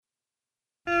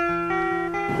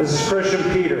This is Christian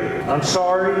Peter. I'm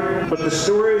sorry, but the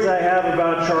stories I have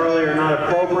about Charlie are not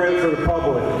appropriate for the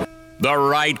public. The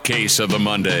right case of the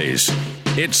Mondays.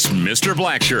 It's Mr.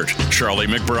 Blackshirt, Charlie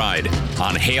McBride,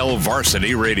 on Hail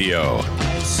Varsity Radio.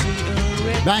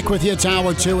 Back with you, it's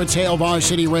Hour 2. It's Hail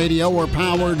Varsity Radio. We're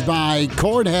powered by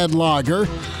Cordhead Lager.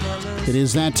 It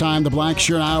is that time. The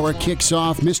Blackshirt Hour kicks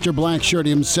off. Mr. Blackshirt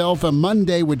himself, a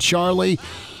Monday with Charlie.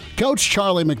 Coach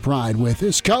Charlie McBride with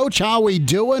us. Coach, how we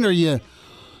doing? Are you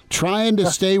trying to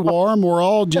stay warm? We're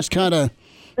all just kind of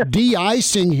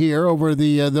de-icing here over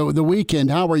the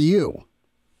weekend. How are you?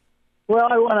 Well,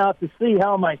 I went out to see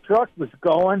how my truck was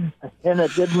going, and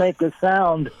it didn't make a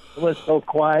sound. It was so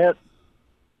quiet.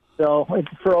 So it's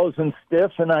frozen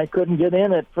stiff, and I couldn't get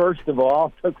in it, first of all.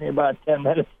 It took me about 10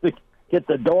 minutes to get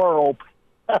the door open.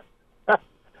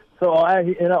 So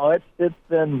it's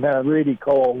been really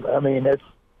cold. I mean, it's,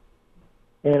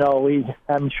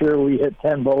 I'm sure we hit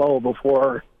 10 below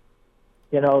before,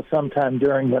 sometime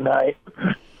during the night.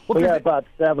 We had about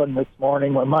 7 this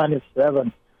morning, or minus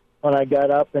 7 when I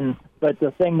got up. But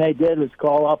the thing they did was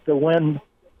call up the wind.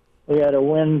 We had a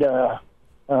wind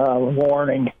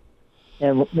warning,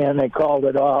 and they called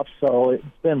it off. So it's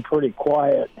been pretty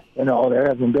quiet. There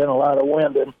hasn't been a lot of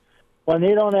wind. And when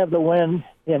you don't have the wind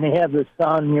and you have the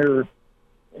sun, you're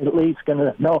at least going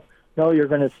to know you're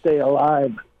going to stay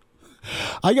alive.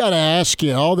 I got to ask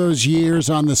you, all those years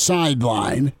on the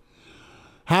sideline,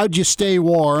 how'd you stay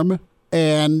warm?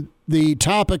 And the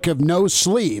topic of no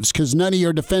sleeves, because none of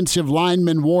your defensive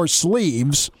linemen wore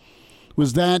sleeves.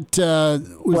 Was that?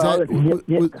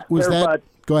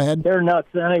 Go ahead. They're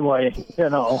nuts anyway.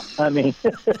 I mean,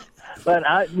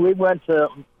 but we went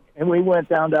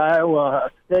down to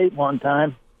Iowa State one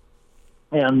time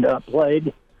and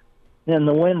played in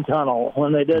the wind tunnel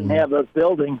when they didn't have those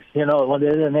buildings. When they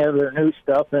didn't have their new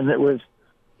stuff, and it was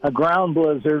a ground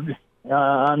blizzard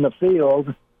on the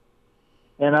field.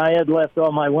 And I had left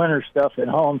all my winter stuff at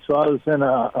home, so I was in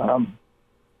a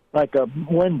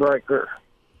windbreaker.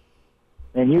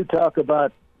 And you talk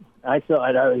about, I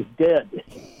thought I was dead. It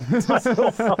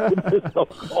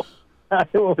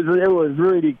was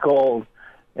really cold.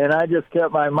 And I just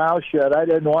kept my mouth shut. I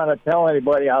didn't want to tell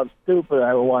anybody how stupid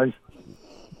I was.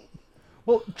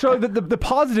 Well, Charlie, the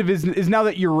positive is now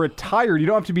that you're retired, you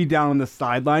don't have to be down on the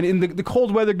sideline. And the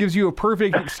cold weather gives you a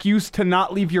perfect excuse to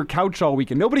not leave your couch all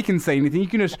weekend. Nobody can say anything. You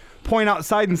can just point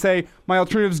outside and say, my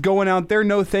alternative's going out there.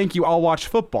 No, thank you. I'll watch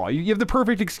football. You have the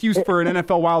perfect excuse for an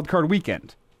NFL wildcard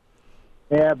weekend.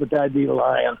 Yeah, but I'd be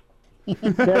lying.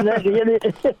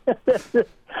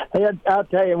 I'll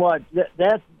tell you what,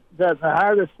 that's the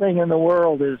hardest thing in the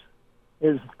world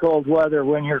is cold weather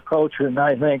when you're coaching,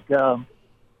 I think.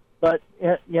 But,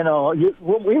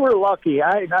 we were lucky.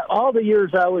 All the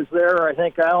years I was there, I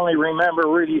think I only remember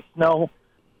really snow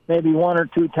maybe 1 or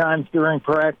 2 times during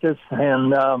practice.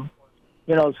 And, so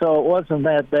it wasn't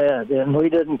that bad. And we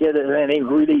didn't get any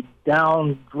really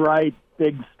downright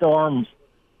big storms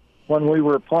when we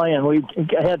were playing. We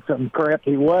had some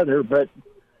crappy weather. But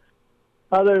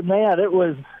other than that, it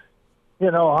was,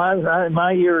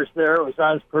 my years there,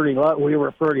 we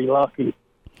were pretty lucky.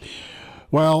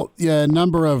 Well, a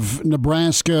number of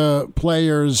Nebraska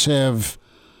players have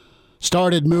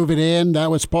started moving in.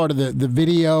 That was part of the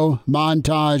video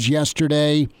montage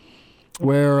yesterday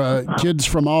where kids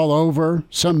from all over,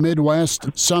 some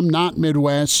Midwest, some not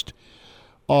Midwest,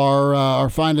 are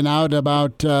finding out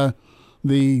about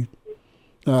the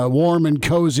warm and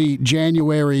cozy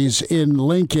Januaries in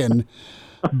Lincoln.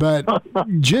 But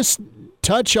just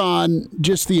touch on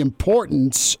just the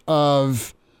importance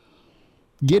of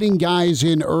getting guys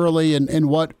in early and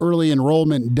what early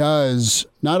enrollment does,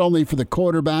 not only for the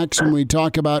quarterbacks when we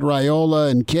talk about Raiola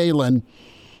and Kalen,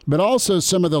 but also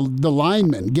some of the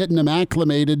linemen, getting them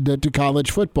acclimated to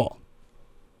college football.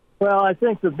 Well, I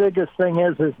think the biggest thing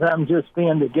is them just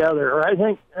being together. I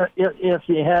think if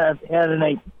you had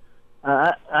any,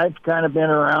 I've kind of been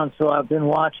around, so I've been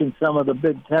watching some of the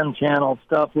Big Ten channel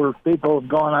stuff where people have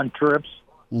gone on trips,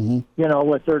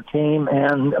 with their team,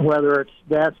 and whether it's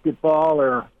basketball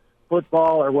or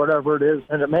football or whatever it is,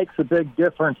 and it makes a big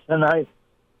difference. And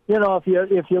if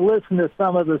you listen to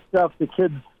some of the stuff the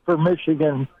kids for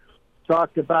Michigan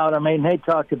talked about, I mean, they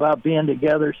talked about being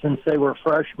together since they were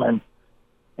freshmen,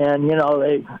 and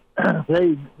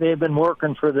they've been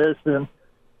working for this, and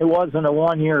it wasn't a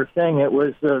 1-year thing. It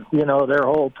was their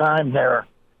whole time there.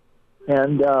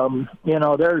 And,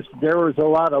 there was a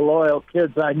lot of loyal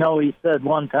kids. I know he said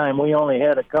one time we only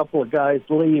had a couple of guys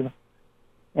leave.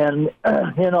 And,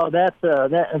 that's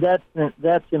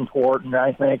important,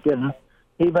 I think. And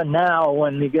even now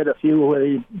when you get a few of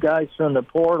the guys from the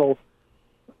portal,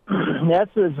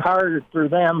 that's as hard for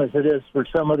them as it is for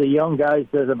some of the young guys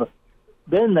that have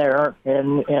been there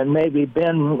and maybe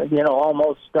been,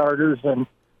 almost starters, and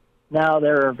now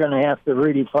they're going to have to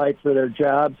really fight for their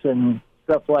jobs and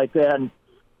stuff like that. And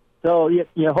so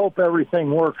you hope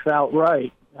everything works out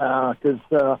right,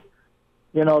 because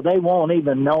they won't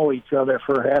even know each other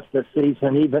for half the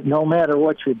season, even no matter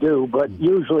what you do. But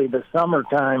usually the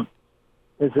summertime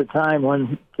is the time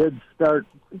when kids start,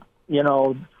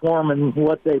 forming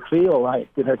what they feel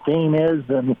like their team is,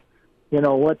 and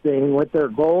what their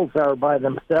goals are by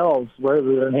themselves,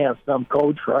 rather than have some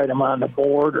coach write them on the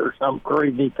board or some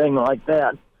crazy thing like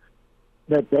that.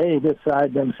 That they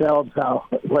decide themselves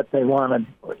what they want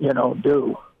to,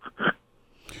 do.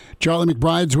 Charlie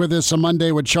McBride's with us on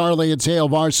Monday with Charlie. It's Hail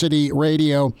Varsity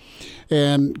Radio.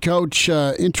 And, Coach,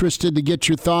 interested to get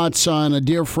your thoughts on a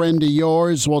dear friend of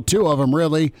yours. Well, two of them,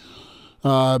 really.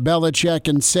 Belichick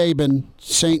and Saban.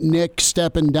 St. Nick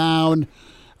stepping down.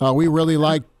 We really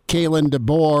like Kalen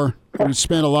DeBoer. We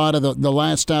spent a lot of the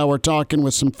last hour talking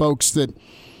with some folks that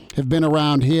have been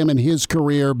around him and his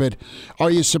career. But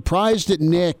are you surprised at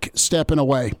Nick stepping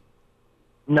away?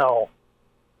 No.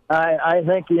 I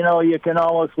think, you can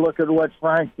almost look at what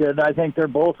Frank did. I think they're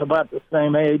both about the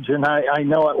same age, and I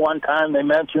know at one time they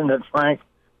mentioned that Frank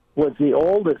was the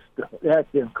oldest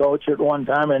active coach at one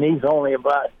time, and he's only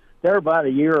they're about a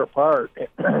year apart.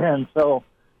 And so,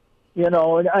 that's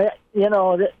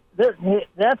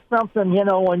something,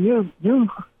 when you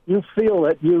feel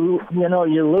it, you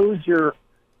lose your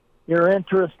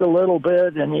interest a little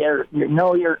bit, and you're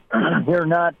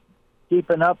not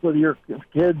keeping up with your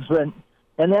kids,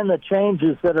 and then the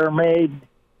changes that are made,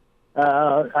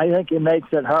 I think it makes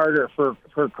it harder for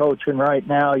coaching right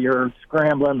now. You're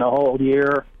scrambling the whole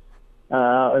year.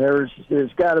 There's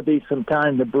got to be some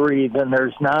time to breathe, and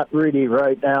there's not really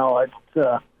right now. It's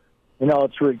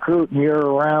it's recruiting year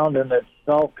round, and it's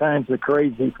all kinds of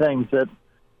crazy things that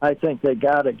I think they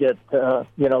got to get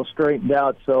straightened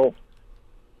out. So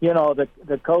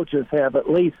the coaches have at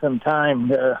least some time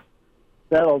to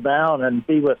settle down and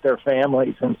be with their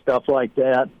families and stuff like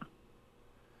that.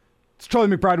 It's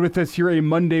Charlie McBride with us here, a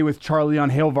Monday with Charlie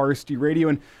on Hail Varsity Radio.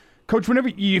 And, Coach, whenever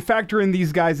you factor in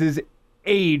these guys'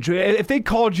 age, if they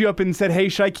called you up and said, hey,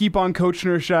 should I keep on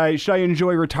coaching or should I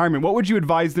enjoy retirement, what would you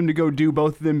advise them to go do,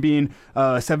 both of them being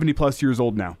 70-plus years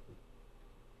old now?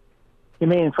 You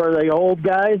mean for the old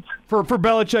guys? For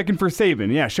Belichick and for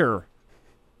Saban, yeah, sure.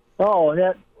 Oh,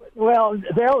 well,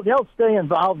 they'll stay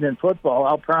involved in football.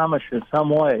 I'll promise you, some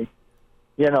way.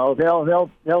 They'll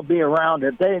be around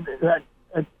it.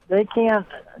 They can't.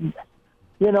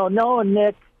 Knowing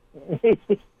Nick, he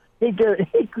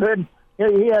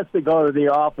has to go to the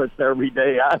office every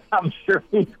day. I'm sure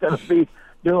he's going to be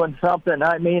doing something.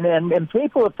 I mean, and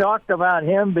people have talked about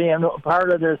him being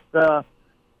part of this,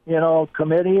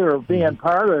 committee, or being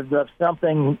part of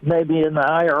something maybe in the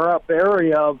higher up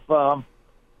area of.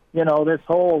 This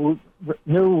whole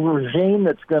new regime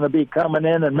that's going to be coming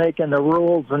in and making the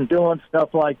rules and doing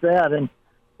stuff like that. And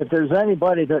if there's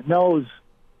anybody that knows,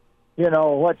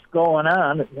 what's going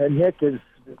on, and Nick has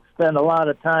spent a lot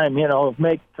of time,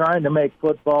 trying to make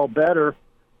football better,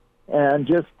 and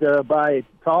just by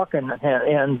talking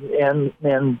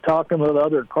and talking with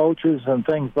other coaches and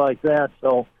things like that.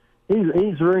 So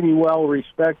he's really well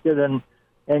respected, and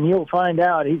you'll find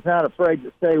out he's not afraid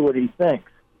to say what he thinks.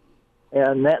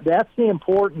 And that's the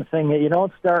important thing. You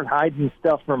don't start hiding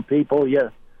stuff from people. You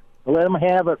let them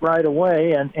have it right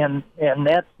away, and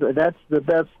that's the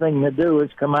best thing to do,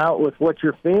 is come out with what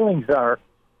your feelings are.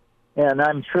 And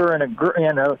I'm sure in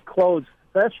a closed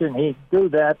session he'd do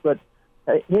that, but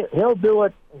he'll do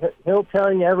it. He'll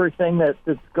tell you everything that's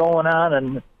going on,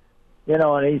 and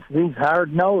and he's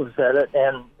hard nosed at it,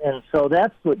 and so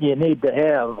that's what you need to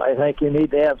have. I think you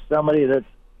need to have somebody that's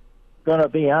going to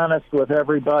be honest with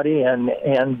everybody and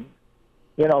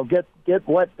get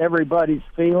what everybody's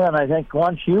feeling. I think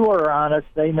once you are honest,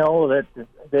 they know that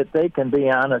they can be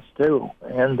honest too.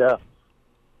 And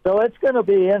so it's going to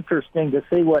be interesting to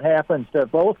see what happens to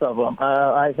both of them.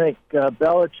 I think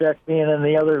Belichick, being in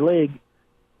the other league,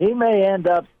 he may end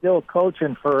up still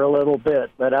coaching for a little bit,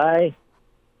 but I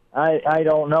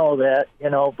don't know that,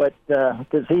 but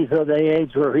because he's of the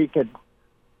age where he could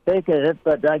take it,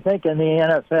 but I think in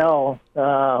the NFL,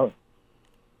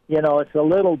 it's a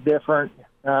little different,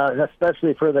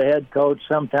 especially for the head coach.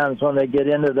 Sometimes when they get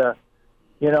into the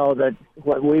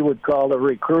what we would call the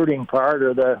recruiting part,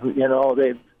 or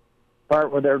the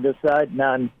part where they're deciding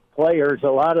on players,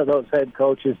 a lot of those head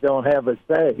coaches don't have a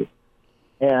say,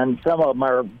 and some of them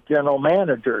are general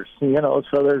managers.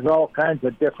 So there's all kinds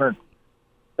of different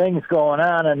things going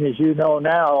on, and as you know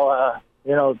now.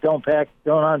 don't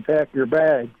unpack your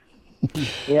bags. The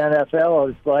NFL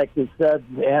is like you said,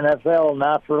 the NFL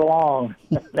not for long.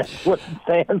 That's what it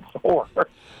stands for.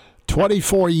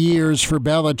 24 years for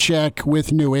Belichick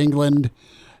with New England,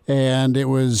 and it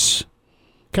was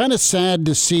kind of sad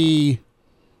to see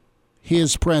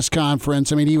his press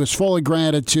conference. I mean, he was full of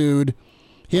gratitude.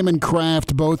 Him and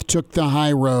Kraft both took the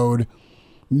high road.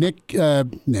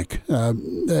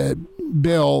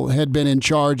 Bill had been in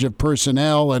charge of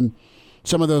personnel, and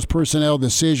some of those personnel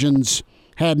decisions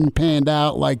hadn't panned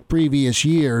out like previous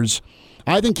years.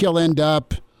 I think he'll end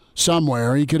up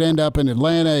somewhere. He could end up in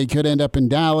Atlanta. He could end up in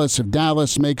Dallas if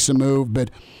Dallas makes a move. But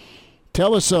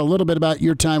tell us a little bit about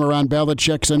your time around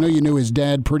Belichick, because I know you knew his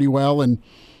dad pretty well, and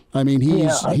I mean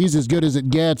he's as good as it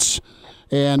gets.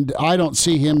 And I don't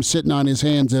see him sitting on his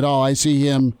hands at all. I see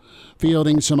him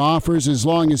fielding some offers as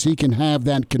long as he can have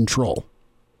that control.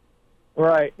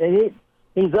 Right. And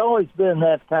he's always been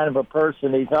that kind of a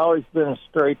person. He's always been a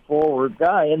straightforward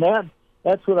guy. And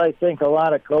that's what I think a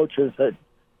lot of coaches that,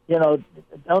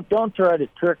 don't try to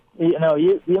trick,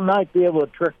 you might be able to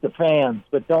trick the fans,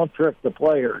 but don't trick the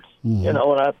players. Mm-hmm.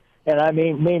 I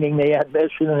mean, meaning the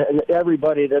admission,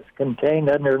 everybody that's contained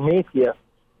underneath you.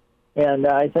 And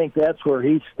I think that's where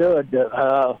he stood.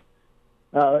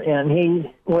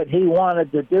 And what he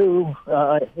wanted to do,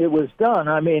 it was done.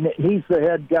 I mean, he's the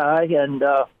head guy, and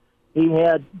he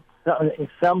had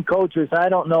some coaches. I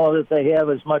don't know that they have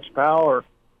as much power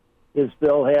as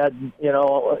Bill had.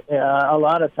 A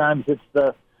lot of times it's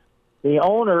the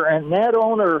owner, and that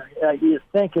owner you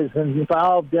think is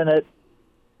involved in it,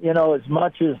 as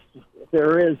much as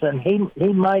there is, and he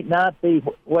might not be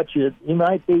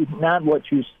not what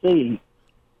you see.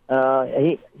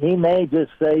 He may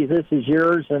just say this is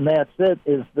yours and that's it,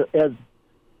 as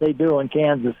they do in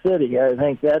Kansas City. I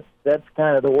think that's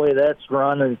kind of the way that's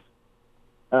run. Is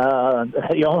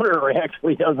the owner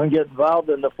actually doesn't get involved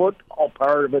in the football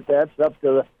part of it. That's up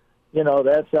to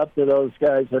those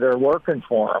guys that are working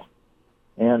for him.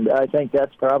 And I think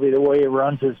that's probably the way he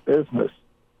runs his business.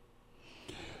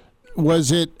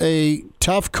 Was it a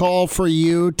tough call for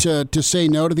you to say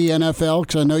no to the NFL?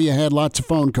 Because I know you had lots of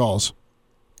phone calls.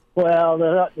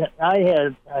 Well, I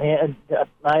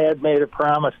had made a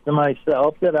promise to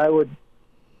myself that I would,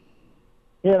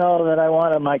 that I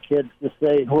wanted my kids to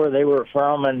say where they were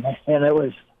from, and it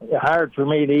was hard for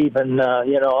me to even,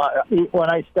 when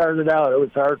I started out, it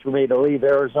was hard for me to leave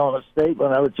Arizona State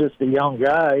when I was just a young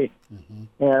guy.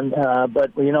 Mm-hmm. And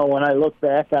but when I look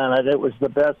back on it, it was the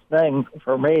best thing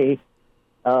for me.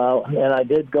 And I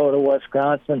did go to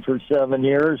Wisconsin for 7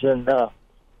 years, and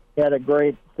had a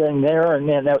great thing there. And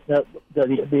then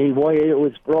the way it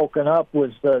was broken up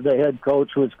was the head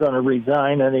coach was going to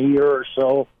resign in a year or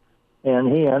so,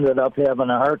 and he ended up having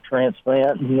a heart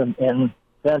transplant and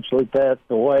eventually passed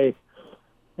away.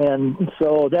 And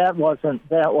so that wasn't.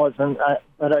 But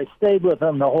I stayed with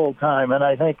him the whole time, and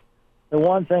I think the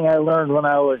one thing I learned when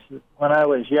I was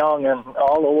young and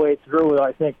all the way through,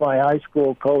 I think my high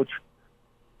school coach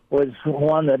was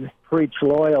one that preached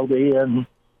loyalty, and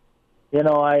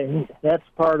that's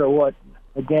part of what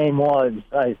the game was.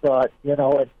 I thought,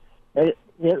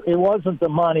 it wasn't the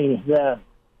money that,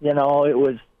 it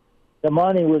was, the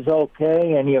money was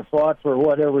okay, and you fought for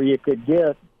whatever you could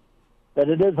get, but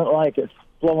it isn't like it's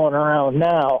flowing around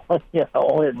now. It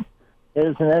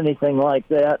isn't anything like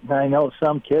that. And I know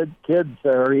some kids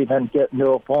are even getting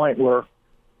to a point where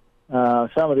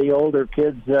some of the older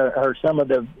kids are some of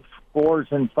the 4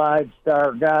 and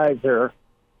 5-star guys are,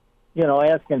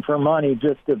 asking for money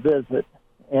just to visit.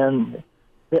 And,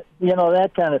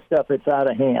 that kind of stuff, it's out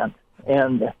of hand.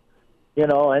 And,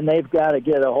 and they've got to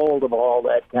get a hold of all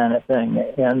that kind of thing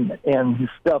and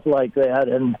stuff like that.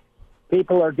 And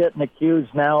people are getting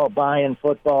accused now of buying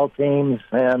football teams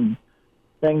and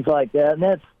things like that.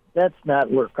 And that's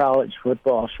not where college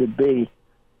football should be.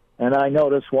 And I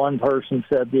noticed one person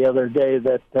said the other day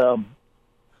that,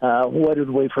 what did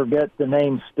we forget? The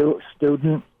name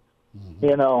student,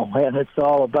 and it's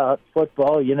all about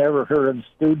football. You never heard of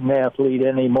student athlete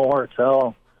anymore. It's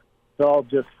all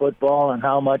just football and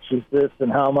how much is this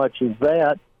and how much is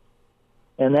that.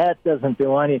 And that doesn't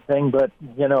do anything but,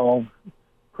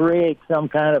 create some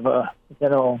kind of a,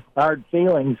 hard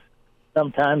feelings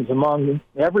sometimes among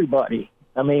everybody.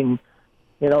 I mean,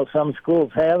 some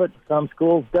schools have it, some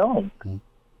schools don't. Mm-hmm.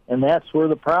 And that's where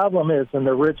the problem is, and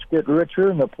the rich get richer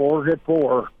and the poor get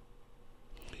poorer.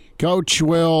 Coach,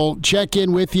 we'll check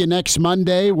in with you next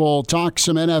Monday. We'll talk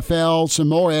some more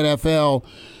NFL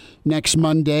next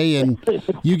Monday, and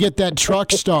you get that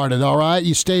truck started, all right?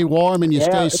 You stay warm and you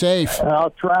stay safe.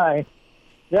 I'll try.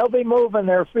 they'll be moving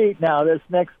their feet now this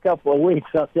next couple of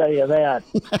weeks. I'll tell you that.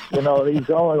 These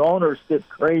owners get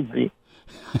crazy.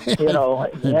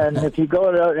 And if you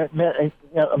go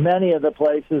to many of the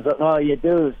places, all you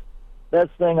do is,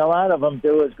 best thing a lot of them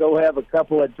do is go have a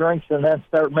couple of drinks and then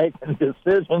start making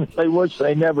decisions they wish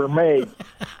they never made.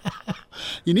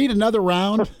 You need another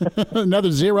round,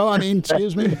 another zero.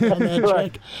 Excuse me, on that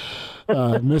check.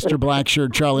 Mr.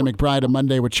 Blackshirt, Charlie McBride, a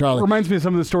Monday with Charlie. Reminds me of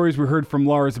some of the stories we heard from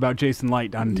Lars about Jason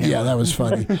Light down in Tampa. Yeah, that was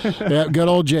funny. Yeah, good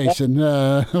old Jason,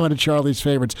 one of Charlie's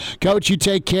favorites. Coach, you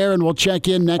take care, and we'll check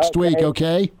in next week,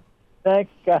 okay?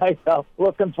 Thanks, guys. I'm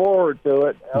looking forward to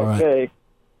it. Okay.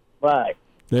 Right. Bye.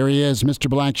 There he is,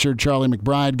 Mr. Blackshirt, Charlie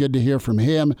McBride. Good to hear from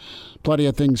him. Plenty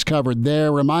of things covered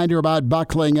there. Reminder about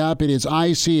buckling up. It is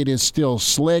icy. It is still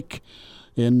slick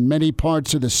in many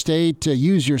parts of the state.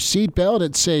 Use your seatbelt.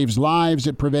 It saves lives.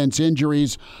 It prevents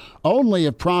injuries. Only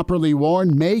if properly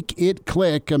worn. Make it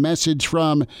click. A message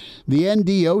from the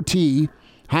NDOT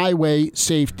Highway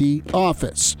Safety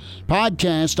Office.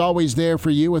 Podcast always there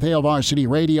for you with Hail Varsity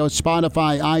Radio,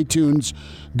 Spotify, iTunes,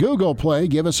 Google Play.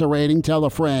 Give us a rating, tell a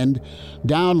friend,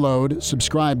 download,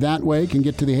 subscribe that way. Can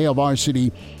get to the Hail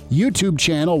Varsity YouTube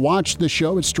channel. Watch the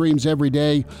show. It streams every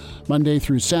day, Monday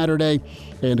through Saturday.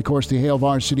 And, of course, the Hail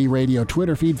Varsity Radio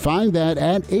Twitter feed. Find that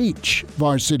at H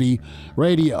Varsity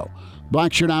Radio.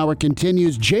 Blackshirt Hour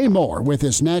continues. Jay Moore with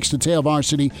us next. It's Hail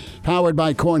Varsity, powered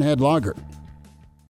by Cornhead Lager.